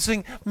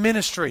amazing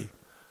ministry.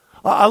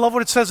 I love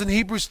what it says in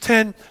Hebrews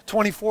 10,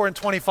 24 and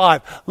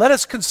 25. Let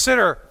us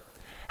consider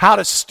how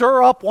to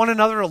stir up one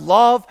another to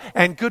love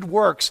and good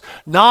works,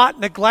 not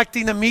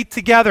neglecting to meet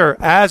together,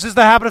 as is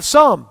the habit of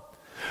some,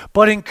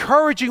 but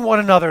encouraging one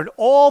another, and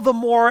all the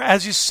more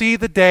as you see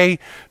the day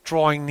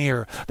drawing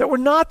near. That we're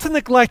not to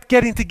neglect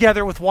getting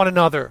together with one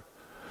another,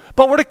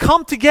 but we're to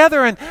come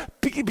together and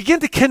begin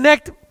to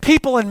connect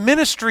people in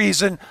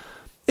ministries and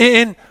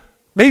in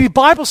maybe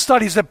Bible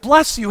studies that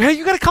bless you. Hey,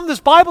 you got to come to this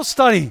Bible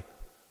study.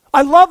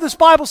 I love this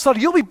Bible study.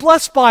 You'll be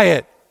blessed by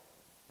it.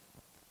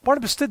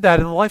 Barnabas did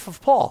that in the life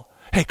of Paul.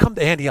 Hey, come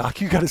to Antioch.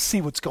 You got to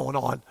see what's going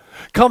on.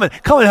 Come and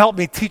help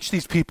me teach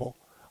these people.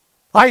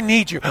 I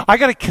need you. I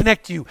got to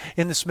connect you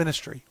in this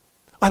ministry.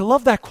 I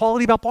love that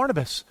quality about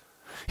Barnabas.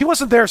 He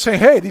wasn't there saying,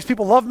 hey, these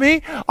people love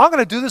me. I'm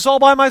going to do this all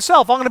by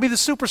myself. I'm going to be the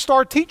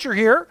superstar teacher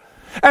here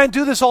and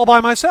do this all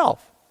by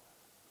myself.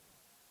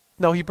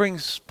 No, he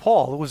brings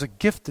Paul, who was a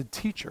gifted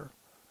teacher,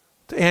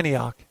 to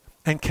Antioch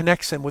and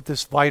connects him with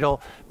this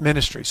vital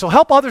ministry. So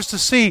help others to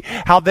see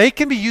how they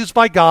can be used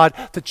by God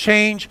to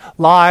change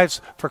lives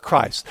for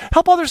Christ.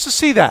 Help others to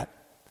see that.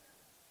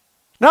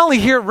 Not only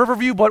here at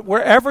Riverview, but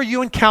wherever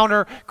you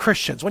encounter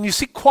Christians, when you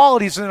see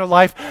qualities in their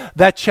life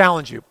that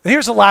challenge you. And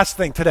here's the last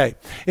thing today.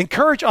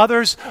 Encourage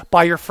others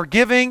by your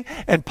forgiving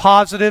and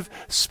positive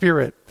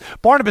spirit.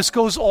 Barnabas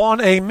goes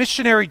on a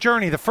missionary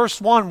journey, the first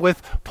one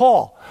with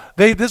Paul.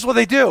 This is what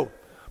they do.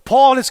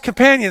 Paul and his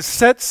companions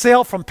set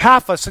sail from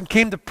Paphos and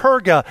came to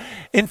Perga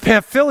in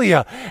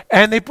Pamphylia.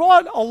 And they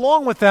brought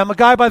along with them a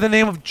guy by the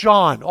name of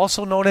John,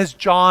 also known as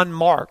John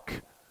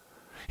Mark.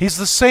 He's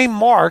the same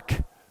Mark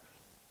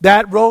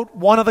that wrote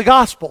one of the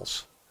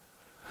Gospels.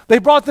 They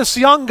brought this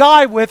young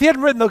guy with. He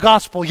hadn't written the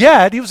Gospel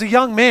yet. He was a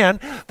young man.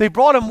 They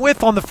brought him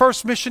with on the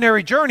first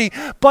missionary journey.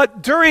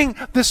 But during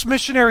this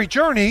missionary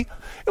journey,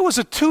 it was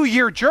a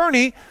 2-year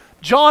journey,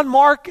 John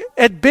Mark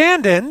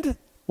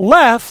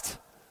left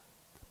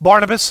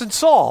Barnabas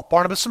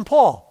and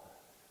Paul.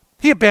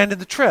 He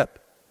abandoned the trip.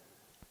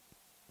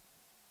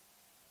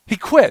 He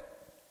quit.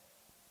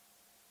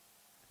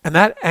 And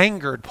that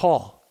angered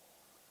Paul.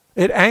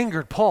 It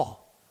angered Paul.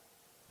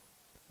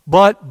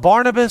 But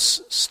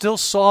Barnabas still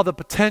saw the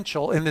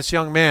potential in this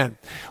young man.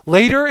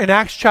 Later in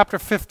Acts chapter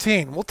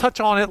 15, we'll touch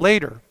on it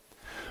later,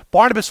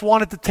 Barnabas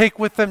wanted to take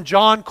with them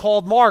John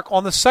called Mark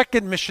on the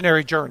second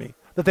missionary journey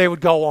that they would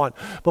go on.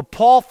 But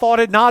Paul thought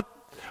it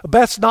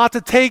best not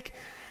to take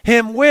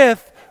him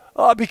with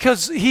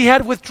because he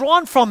had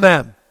withdrawn from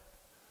them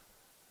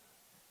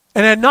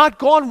and had not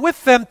gone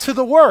with them to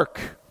the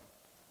work.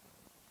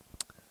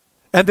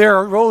 And there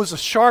arose a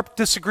sharp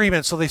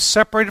disagreement, so they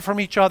separated from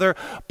each other.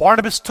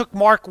 Barnabas took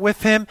Mark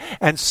with him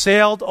and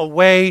sailed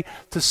away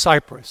to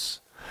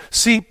Cyprus.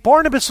 See,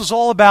 Barnabas was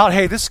all about,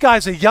 hey, this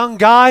guy's a young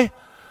guy.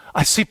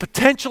 I see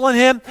potential in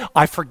him.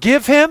 I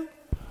forgive him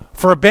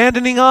for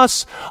abandoning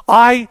us.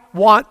 I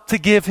want to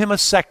give him a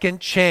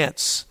second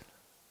chance.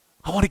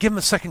 I want to give him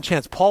a second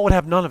chance. Paul would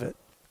have none of it.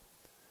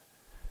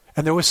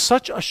 And there was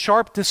such a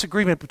sharp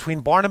disagreement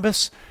between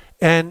Barnabas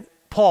and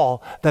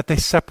Paul that they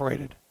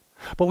separated.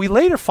 But we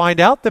later find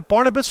out that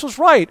Barnabas was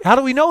right. How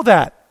do we know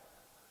that?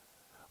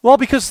 Well,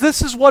 because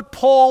this is what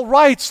Paul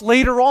writes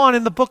later on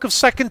in the book of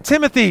 2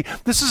 Timothy.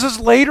 This is his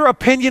later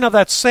opinion of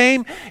that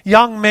same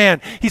young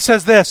man. He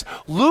says this,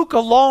 Luke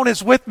alone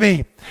is with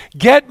me.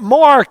 Get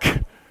Mark.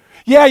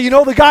 Yeah, you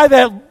know the guy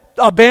that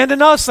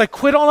abandoned us, that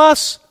quit on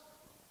us?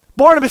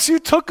 Barnabas, you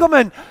took him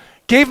and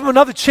gave him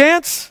another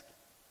chance?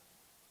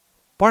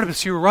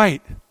 Barnabas, you were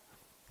right.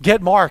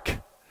 Get Mark.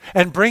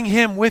 And bring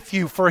him with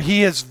you, for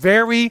he is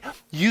very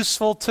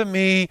useful to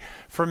me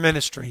for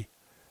ministry.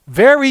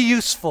 Very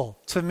useful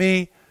to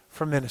me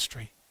for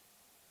ministry.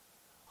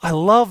 I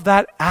love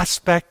that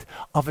aspect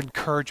of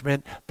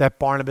encouragement that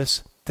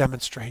Barnabas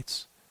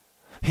demonstrates.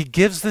 He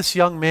gives this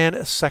young man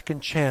a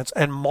second chance.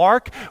 And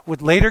Mark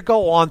would later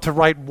go on to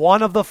write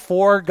one of the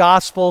 4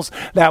 Gospels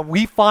that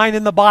we find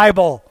in the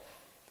Bible.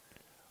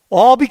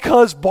 All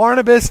because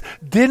Barnabas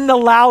didn't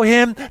allow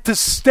him to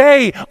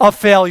stay a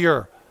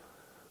failure.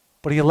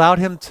 But he allowed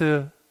him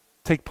to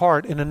take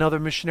part in another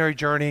missionary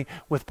journey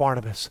with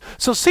Barnabas.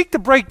 So seek to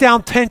break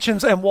down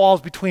tensions and walls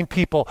between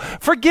people.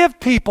 Forgive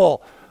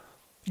people.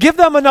 Give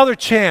them another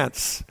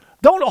chance.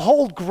 Don't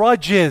hold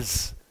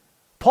grudges.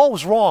 Paul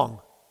was wrong.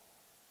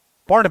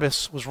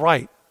 Barnabas was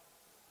right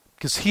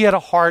because he had a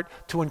heart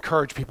to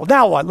encourage people.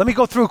 Now what? Let me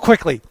go through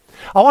quickly.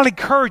 I want to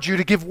encourage you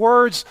to give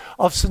words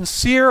of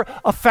sincere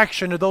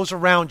affection to those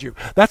around you.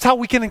 That's how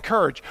we can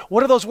encourage. What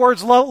do those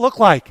words look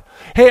like?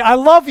 Hey, I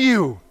love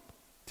you.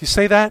 Do you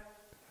say that?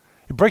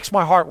 It breaks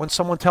my heart when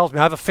someone tells me.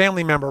 I have a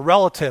family member, a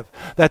relative,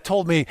 that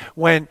told me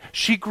when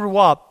she grew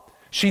up,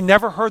 she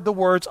never heard the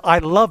words, I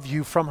love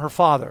you from her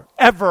father,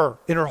 ever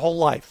in her whole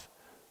life.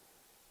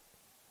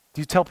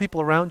 Do you tell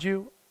people around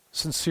you,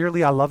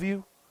 sincerely, I love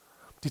you?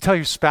 Do you tell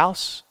your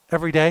spouse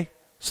every day,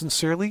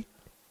 sincerely,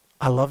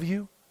 I love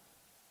you?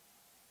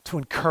 To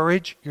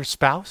encourage your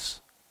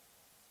spouse?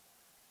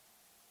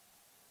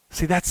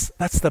 See, that's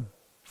the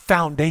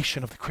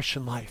foundation of the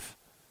Christian life.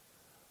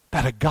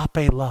 That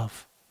agape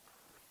love.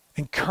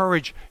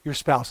 Encourage your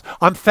spouse.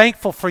 I'm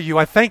thankful for you.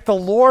 I thank the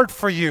Lord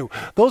for you.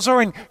 Those are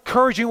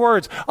encouraging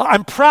words.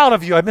 I'm proud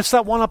of you. I missed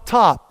that one up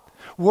top.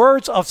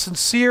 Words of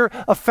sincere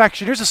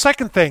affection. Here's the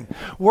second thing.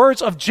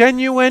 Words of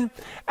genuine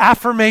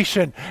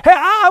affirmation. Hey,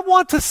 I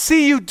want to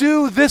see you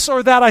do this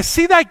or that. I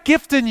see that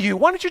gift in you.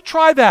 Why don't you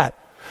try that?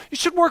 You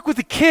should work with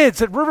the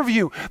kids at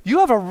Riverview. You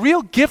have a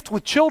real gift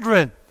with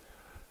children.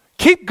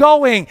 Keep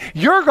going.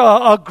 You're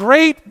a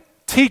great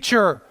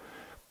teacher.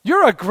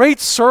 You're a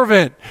great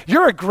servant.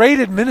 You're a great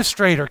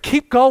administrator.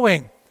 Keep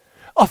going.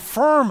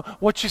 Affirm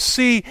what you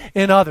see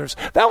in others.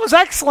 That was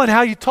excellent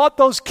how you taught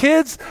those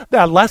kids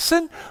that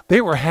lesson. They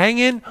were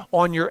hanging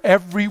on your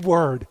every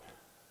word.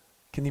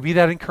 Can you be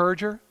that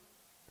encourager?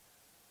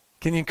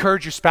 Can you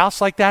encourage your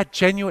spouse like that?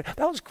 Genuine.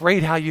 That was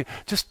great how you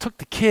just took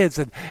the kids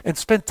and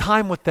spent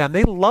time with them.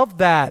 They loved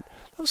that.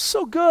 That was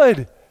so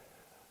good.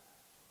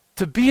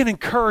 To be an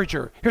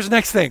encourager. Here's the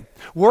next thing.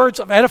 Words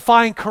of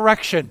edifying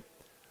correction.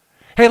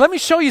 Hey, let me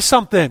show you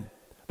something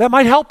that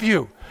might help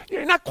you.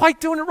 You're not quite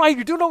doing it right.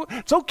 You're doing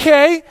it's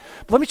okay.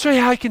 But let me show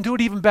you how you can do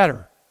it even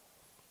better.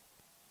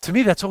 To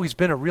me, that's always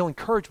been a real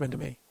encouragement to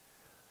me.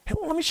 Hey,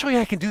 well, let me show you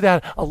how I can do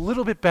that a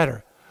little bit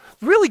better.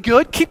 Really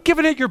good. Keep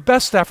giving it your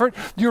best effort.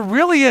 You're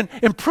really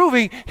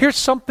improving. Here's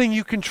something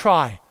you can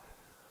try.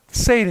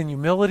 Say it in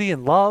humility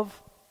and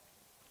love.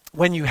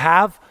 When you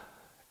have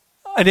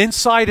an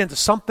insight into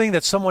something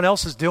that someone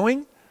else is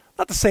doing,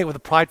 not to say it with a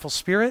prideful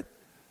spirit,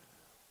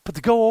 but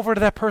to go over to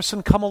that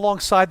person, come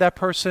alongside that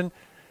person,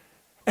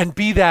 and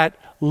be that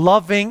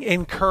loving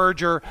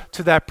encourager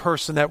to that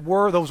person,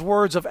 those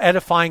words of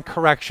edifying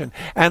correction.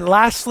 And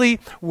lastly,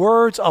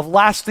 words of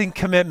lasting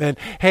commitment.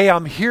 Hey,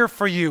 I'm here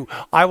for you.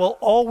 I will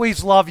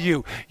always love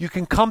you. You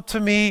can come to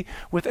me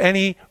with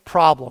any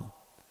problem.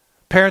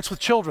 Parents with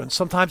children,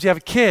 sometimes you have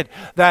a kid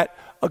that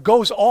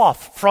goes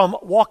off from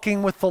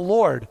walking with the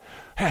Lord.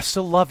 Hey, I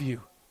still love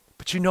you,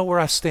 but you know where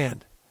I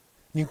stand.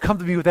 You can come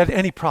to me with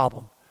any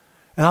problem.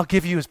 And I'll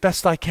give you as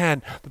best I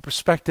can the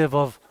perspective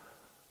of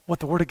what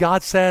the Word of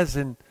God says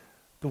and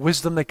the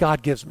wisdom that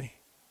God gives me.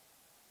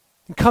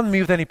 You can come to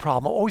me with any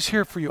problem. I'm always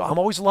here for you. I'm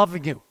always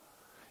loving you.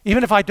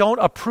 Even if I don't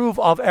approve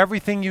of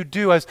everything you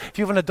do, as if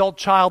you have an adult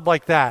child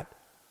like that.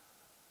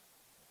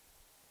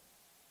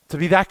 To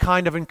be that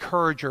kind of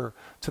encourager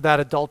to that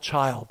adult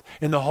child.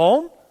 In the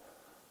home,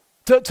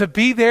 to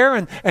be there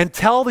and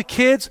tell the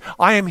kids,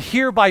 I am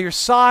here by your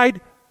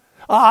side.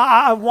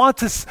 I want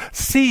to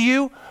see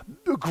you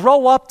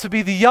grow up to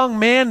be the young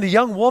man, the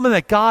young woman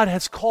that God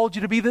has called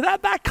you to be.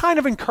 That kind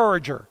of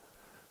encourager.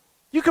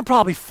 You can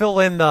probably fill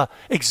in the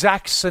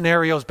exact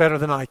scenarios better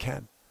than I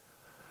can.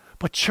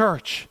 But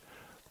church,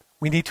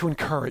 we need to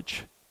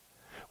encourage.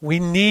 We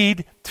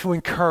need to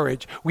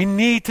encourage. We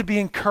need to be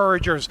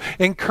encouragers.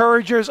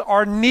 Encouragers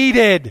are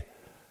needed.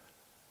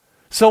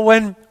 So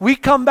when we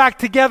come back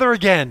together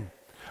again,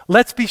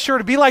 let's be sure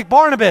to be like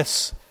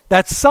Barnabas,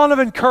 that son of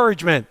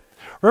encouragement.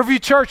 Riverview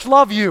Church,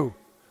 love you.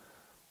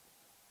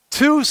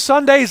 2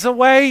 Sundays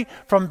away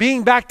from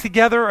being back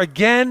together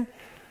again.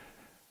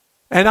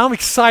 And I'm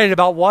excited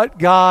about what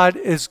God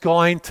is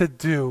going to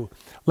do.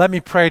 Let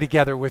me pray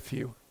together with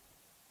you.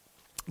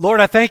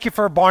 Lord, I thank you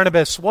for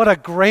Barnabas. What a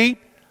great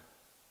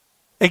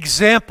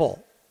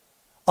example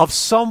of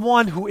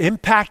someone who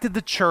impacted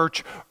the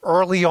church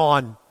early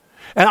on.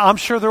 And I'm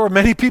sure there were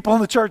many people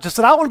in the church that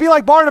said, I want to be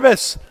like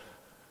Barnabas.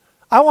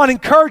 I want to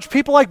encourage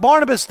people like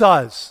Barnabas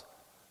does.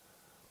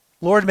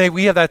 Lord, may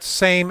we have that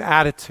same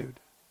attitude.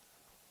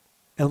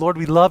 And Lord,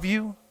 we love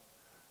you.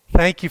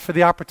 Thank you for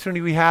the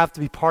opportunity we have to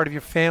be part of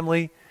your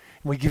family.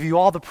 And we give you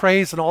all the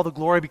praise and all the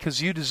glory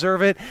because you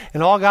deserve it.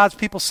 And all God's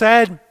people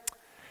said,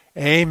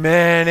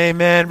 amen,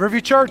 amen.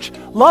 Riverview Church,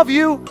 love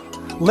you.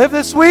 Live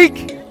this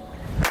week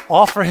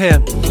all for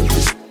him.